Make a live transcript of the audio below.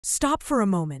Stop for a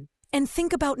moment and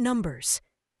think about numbers.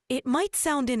 It might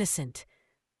sound innocent,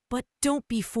 but don't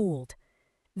be fooled.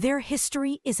 Their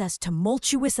history is as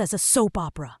tumultuous as a soap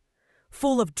opera,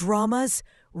 full of dramas,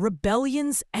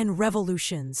 rebellions, and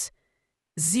revolutions.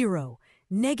 Zero,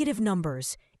 negative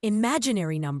numbers,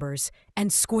 imaginary numbers,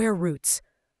 and square roots.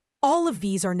 All of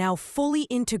these are now fully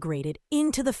integrated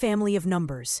into the family of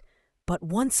numbers. But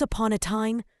once upon a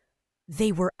time,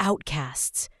 they were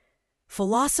outcasts.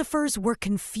 Philosophers were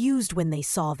confused when they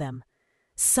saw them.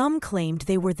 Some claimed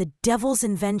they were the devil's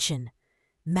invention.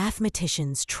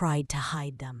 Mathematicians tried to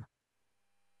hide them.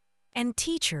 And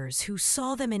teachers who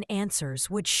saw them in answers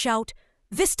would shout,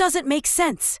 "This doesn't make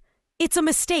sense! It's a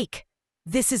mistake!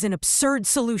 This is an absurd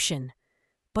solution!"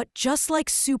 But just like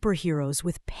superheroes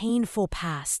with painful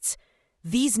pasts,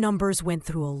 these numbers went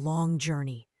through a long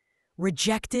journey.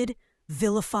 Rejected,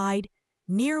 vilified,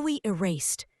 nearly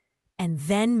erased, and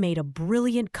then made a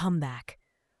brilliant comeback.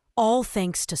 All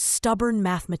thanks to stubborn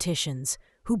mathematicians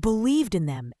who believed in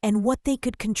them and what they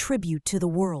could contribute to the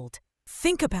world.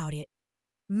 Think about it.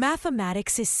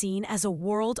 Mathematics is seen as a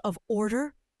world of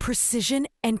order, precision,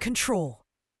 and control.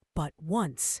 But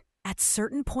once, at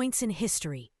certain points in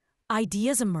history,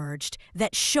 ideas emerged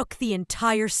that shook the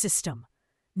entire system.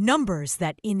 Numbers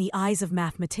that, in the eyes of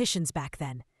mathematicians back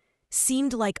then,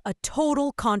 seemed like a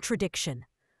total contradiction,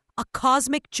 a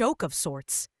cosmic joke of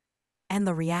sorts. And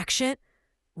the reaction?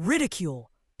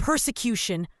 Ridicule,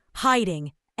 persecution,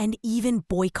 hiding, and even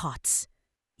boycotts.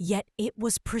 Yet it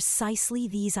was precisely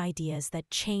these ideas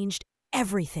that changed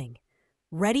everything.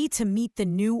 Ready to meet the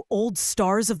new old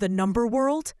stars of the number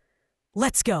world?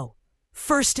 Let's go.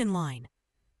 First in line.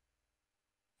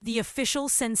 The official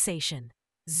sensation,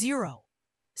 zero.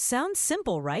 Sounds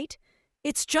simple, right?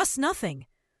 It's just nothing.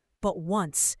 But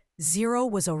once, zero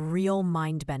was a real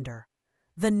mind-bender.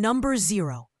 The number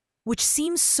zero, which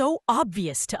seems so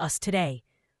obvious to us today,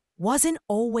 wasn't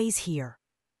always here.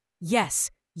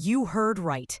 Yes, you heard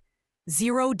right.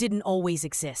 Zero didn't always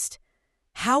exist.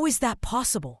 How is that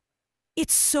possible?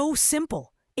 It's so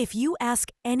simple. If you ask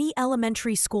any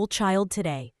elementary school child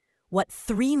today what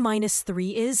 3 minus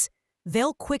 3 is,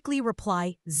 they'll quickly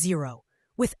reply 0,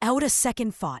 without a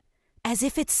second thought, as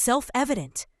if it's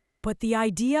self-evident. But the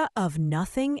idea of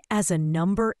nothing as a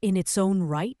number in its own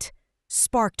right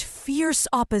sparked fierce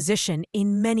opposition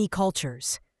in many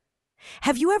cultures.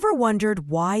 Have you ever wondered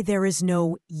why there is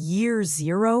no year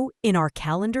zero in our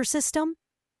calendar system?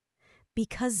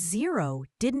 Because zero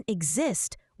didn't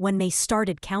exist when they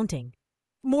started counting.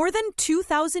 More than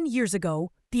 2,000 years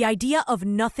ago, the idea of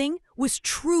nothing was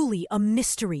truly a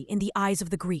mystery in the eyes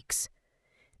of the Greeks.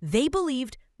 They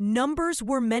believed numbers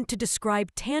were meant to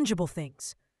describe tangible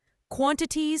things: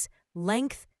 quantities,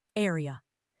 length, area.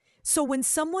 So when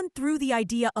someone threw the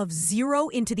idea of zero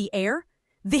into the air,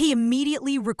 they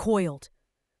immediately recoiled.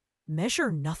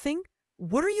 Measure nothing?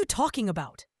 What are you talking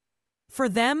about? For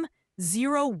them,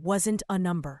 zero wasn't a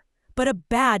number, but a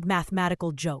bad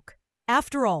mathematical joke.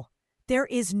 After all, there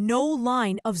is no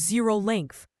line of zero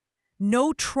length,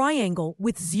 no triangle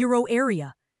with zero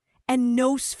area, and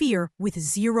no sphere with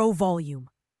zero volume.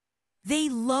 They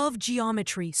loved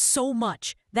geometry so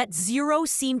much that zero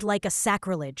seemed like a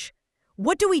sacrilege.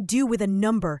 What do we do with a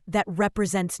number that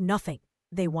represents nothing?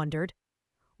 They wondered.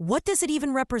 What does it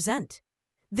even represent?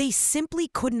 They simply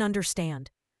couldn't understand.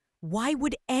 Why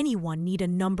would anyone need a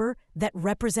number that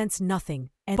represents nothing?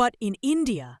 But in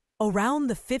India, around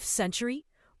the 5th century,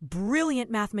 brilliant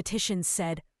mathematicians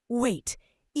said, wait,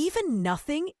 even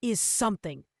nothing is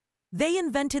something. They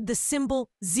invented the symbol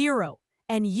 0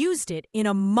 and used it in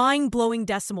a mind-blowing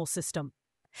decimal system.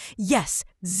 Yes,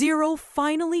 0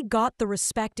 finally got the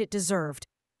respect it deserved.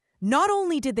 Not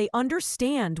only did they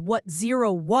understand what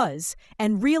 0 was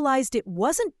and realized it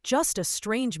wasn't just a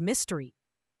strange mystery,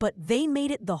 but they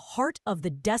made it the heart of the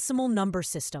decimal number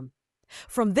system.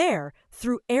 From there,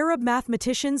 through Arab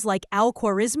mathematicians like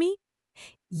Al-Khwarizmi,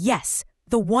 yes,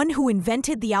 the one who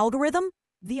invented the algorithm,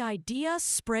 the idea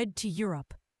spread to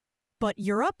Europe. But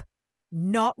Europe?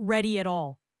 Not ready at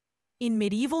all. In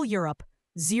medieval Europe,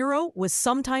 0 was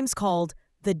sometimes called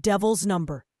the devil's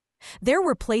number. There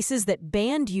were places that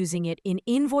banned using it in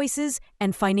invoices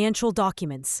and financial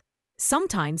documents.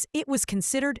 Sometimes it was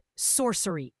considered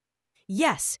sorcery.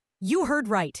 Yes, you heard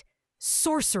right.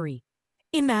 Sorcery.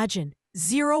 Imagine,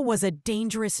 0 was a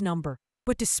dangerous number.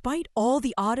 But despite all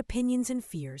the odd opinions and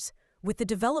fears, with the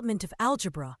development of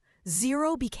algebra,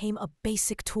 0 became a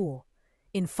basic tool.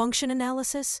 In function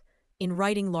analysis, in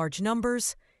writing large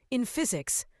numbers, in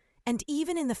physics, and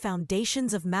even in the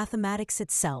foundations of mathematics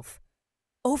itself.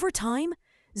 Over time,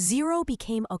 0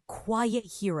 became a quiet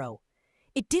hero.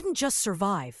 It didn't just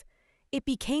survive. It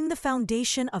became the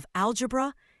foundation of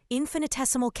algebra,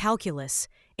 infinitesimal calculus,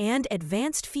 and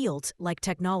advanced fields like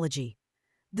technology.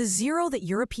 The zero that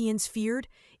Europeans feared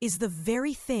is the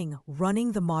very thing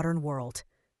running the modern world,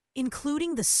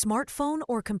 including the smartphone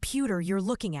or computer you're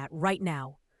looking at right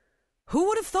now. Who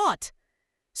would have thought?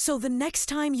 So the next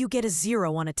time you get a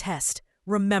zero on a test,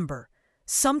 remember,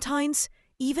 sometimes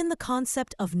even the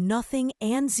concept of nothing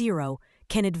and zero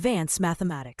can advance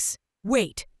mathematics.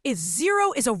 Wait,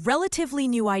 zero is a relatively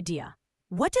new idea.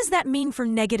 What does that mean for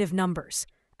negative numbers?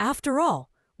 After all,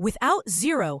 without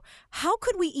zero, how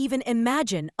could we even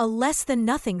imagine a less than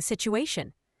nothing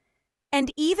situation?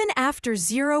 And even after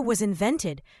zero was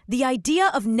invented, the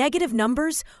idea of negative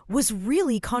numbers was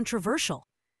really controversial.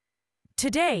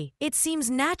 Today, it seems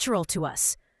natural to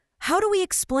us. How do we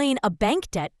explain a bank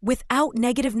debt without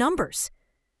negative numbers?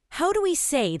 How do we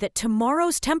say that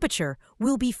tomorrow's temperature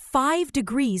will be 5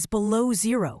 degrees below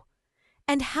zero?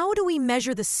 And how do we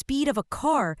measure the speed of a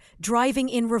car driving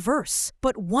in reverse?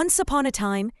 But once upon a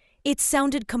time, it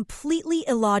sounded completely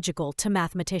illogical to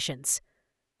mathematicians.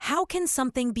 How can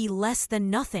something be less than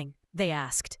nothing? They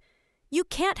asked. You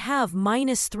can't have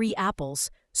 -3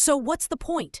 apples, so what's the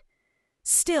point?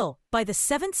 Still, by the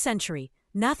 7th century,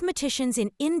 mathematicians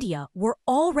in India were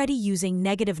already using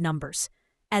negative numbers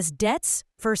as debts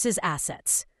versus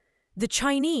assets. The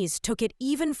Chinese took it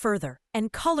even further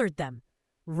and colored them.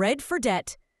 Red for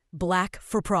debt, black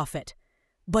for profit.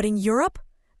 But in Europe,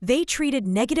 they treated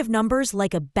negative numbers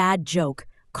like a bad joke,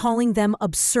 calling them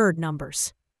absurd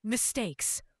numbers,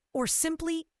 mistakes, or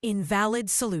simply invalid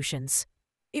solutions.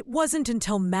 It wasn't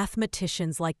until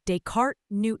mathematicians like Descartes,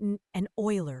 Newton, and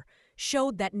Euler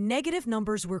showed that negative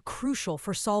numbers were crucial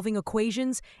for solving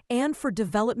equations and for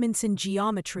developments in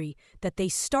geometry that they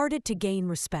started to gain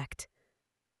respect.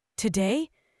 Today,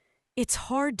 it's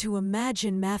hard to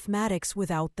imagine mathematics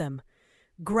without them.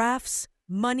 Graphs,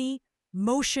 money,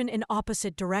 motion in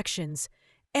opposite directions,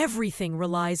 everything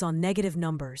relies on negative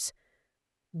numbers.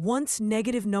 Once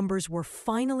negative numbers were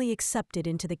finally accepted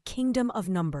into the kingdom of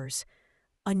numbers,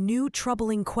 a new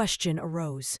troubling question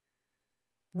arose.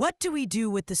 What do we do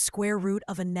with the square root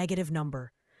of a negative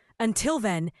number? Until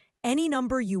then, any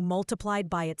number you multiplied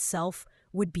by itself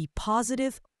would be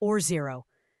positive or zero.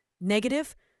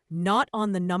 Negative, not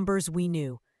on the numbers we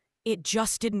knew. It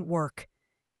just didn't work.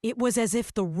 It was as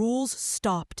if the rules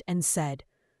stopped and said,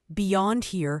 beyond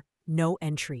here, no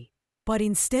entry. But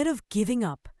instead of giving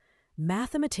up,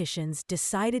 mathematicians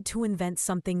decided to invent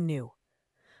something new.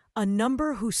 A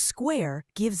number whose square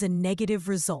gives a negative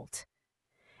result.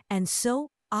 And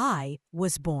so I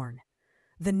was born.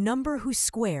 The number whose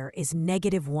square is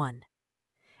 -1.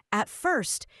 At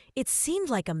first, it seemed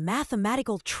like a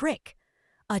mathematical trick,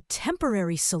 a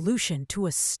temporary solution to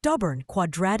a stubborn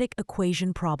quadratic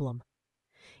equation problem.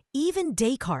 Even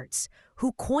Descartes,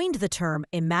 who coined the term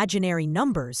imaginary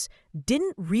numbers,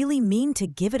 didn't really mean to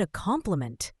give it a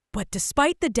compliment. But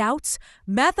despite the doubts,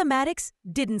 mathematics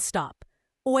didn't stop.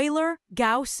 Euler,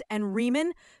 Gauss, and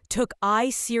Riemann took I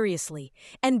seriously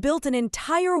and built an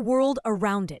entire world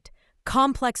around it,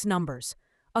 complex numbers,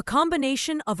 a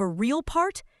combination of a real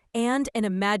part and an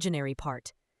imaginary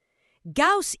part.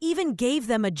 Gauss even gave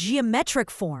them a geometric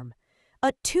form,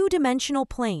 a two-dimensional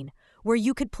plane where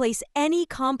you could place any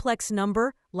complex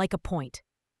number like a point.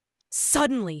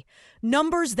 Suddenly,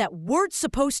 numbers that weren't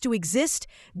supposed to exist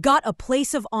got a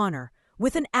place of honor,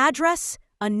 with an address,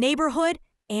 a neighborhood,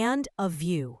 and a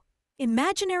view.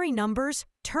 Imaginary numbers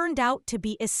turned out to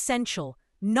be essential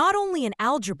not only in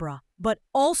algebra, but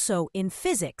also in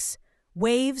physics,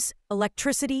 waves,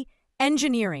 electricity,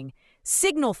 engineering,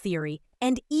 signal theory,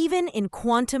 and even in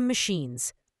quantum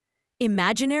machines.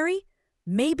 Imaginary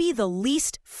may be the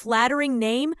least flattering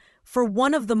name for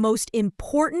one of the most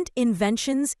important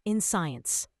inventions in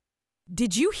science.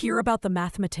 Did you hear about the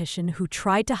mathematician who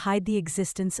tried to hide the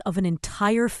existence of an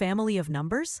entire family of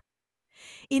numbers?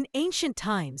 In ancient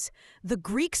times, the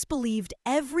Greeks believed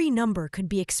every number could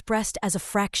be expressed as a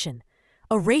fraction,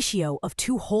 a ratio of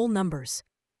two whole numbers.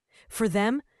 For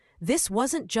them, this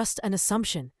wasn't just an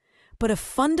assumption, but a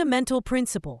fundamental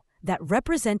principle that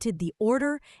represented the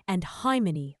order and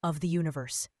harmony of the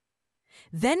universe.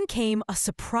 Then came a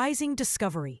surprising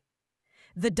discovery.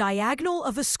 The diagonal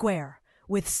of a square,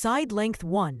 with side length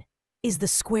 1, is the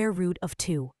square root of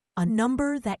 2, a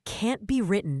number that can't be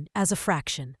written as a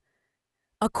fraction.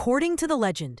 According to the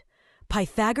legend,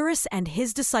 Pythagoras and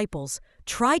his disciples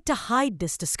tried to hide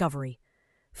this discovery,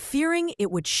 fearing it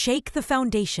would shake the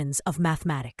foundations of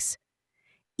mathematics.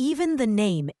 Even the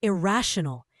name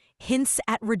irrational hints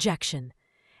at rejection,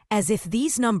 as if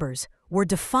these numbers were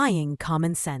defying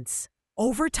common sense.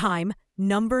 Over time,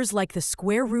 numbers like the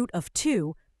square root of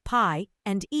 2 pi,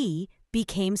 and e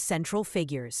became central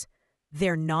figures.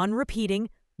 They're non-repeating,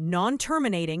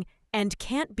 non-terminating, and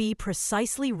can't be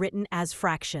precisely written as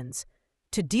fractions.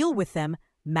 To deal with them,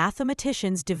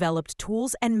 mathematicians developed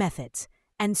tools and methods,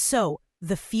 and so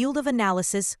the field of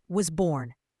analysis was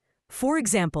born. For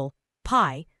example,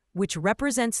 pi, which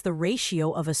represents the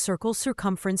ratio of a circle's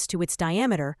circumference to its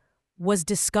diameter, was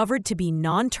discovered to be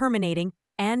non-terminating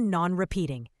and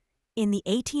non-repeating. In the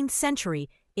 18th century,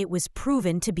 it was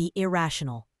proven to be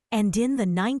irrational. And in the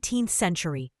 19th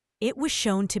century, it was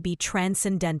shown to be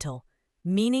transcendental,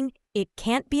 meaning it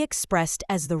can't be expressed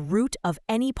as the root of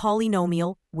any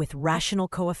polynomial with rational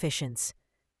coefficients.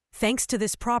 Thanks to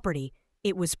this property,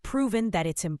 it was proven that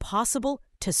it's impossible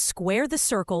to square the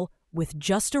circle with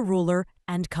just a ruler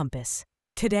and compass.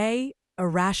 Today,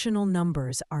 irrational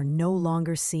numbers are no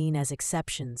longer seen as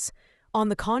exceptions. On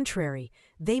the contrary,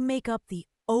 they make up the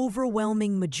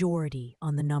overwhelming majority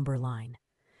on the number line.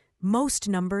 Most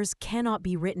numbers cannot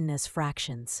be written as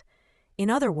fractions. In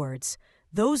other words,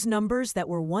 those numbers that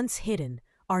were once hidden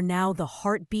are now the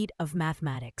heartbeat of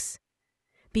mathematics.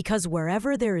 Because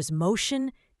wherever there is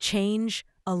motion, change,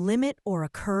 a limit, or a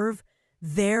curve,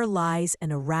 there lies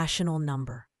an irrational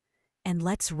number. And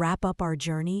let's wrap up our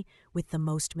journey with the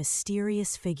most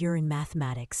mysterious figure in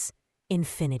mathematics,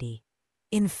 infinity.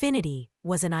 Infinity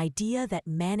was an idea that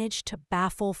managed to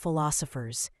baffle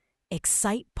philosophers,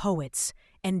 excite poets,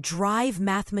 and drive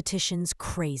mathematicians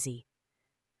crazy.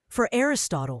 For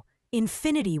Aristotle,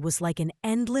 infinity was like an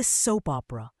endless soap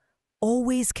opera,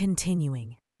 always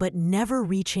continuing, but never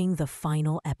reaching the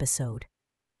final episode.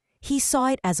 He saw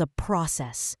it as a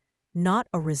process, not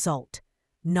a result,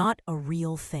 not a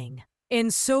real thing.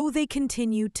 And so they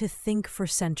continued to think for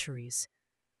centuries,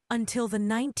 until the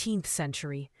 19th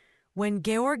century, when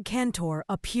Georg Cantor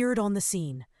appeared on the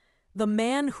scene, the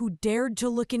man who dared to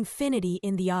look infinity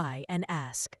in the eye and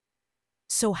ask,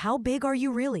 "So how big are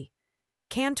you really?"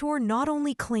 Cantor not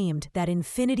only claimed that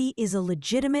infinity is a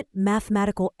legitimate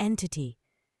mathematical entity,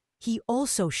 he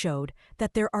also showed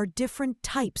that there are different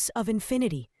types of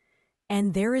infinity,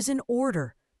 and there is an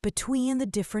order between the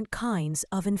different kinds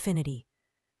of infinity.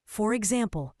 For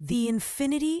example, the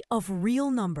infinity of real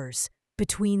numbers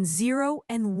between 0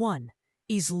 and 1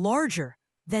 is larger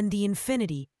than the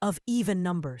infinity of even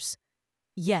numbers.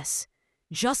 Yes,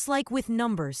 just like with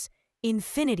numbers,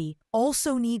 infinity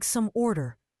also needs some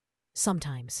order.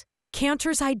 Sometimes.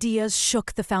 Cantor's ideas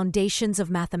shook the foundations of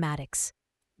mathematics.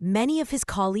 Many of his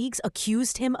colleagues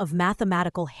accused him of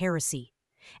mathematical heresy,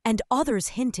 and others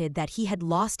hinted that he had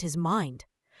lost his mind.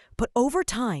 But over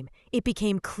time, it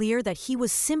became clear that he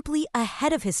was simply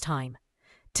ahead of his time.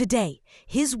 Today,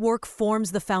 his work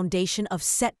forms the foundation of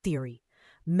set theory,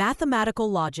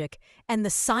 mathematical logic, and the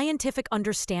scientific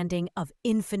understanding of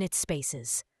infinite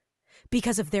spaces.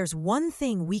 Because if there's one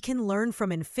thing we can learn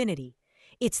from infinity,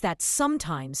 it's that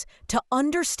sometimes, to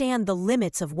understand the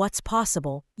limits of what's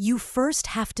possible, you first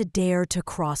have to dare to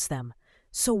cross them.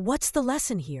 So what's the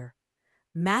lesson here?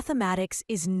 Mathematics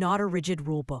is not a rigid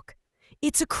rulebook.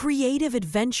 It's a creative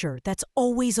adventure that's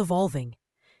always evolving.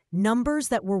 Numbers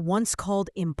that were once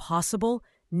called impossible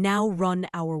now run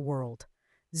our world.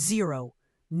 0,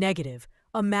 negative,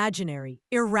 imaginary,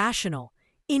 irrational,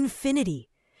 infinity.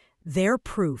 They're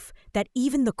proof that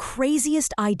even the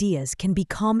craziest ideas can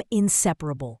become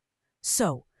inseparable.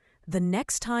 So, the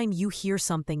next time you hear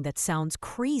something that sounds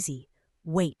crazy,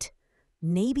 wait.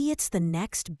 Maybe it's the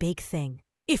next big thing.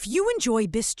 If you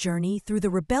enjoyed this journey through the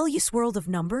rebellious world of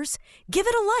numbers, give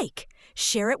it a like,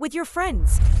 share it with your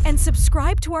friends, and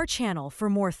subscribe to our channel for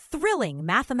more thrilling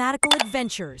mathematical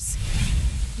adventures.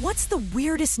 What's the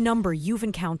weirdest number you've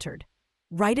encountered?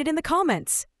 Write it in the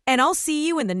comments, and I'll see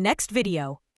you in the next video.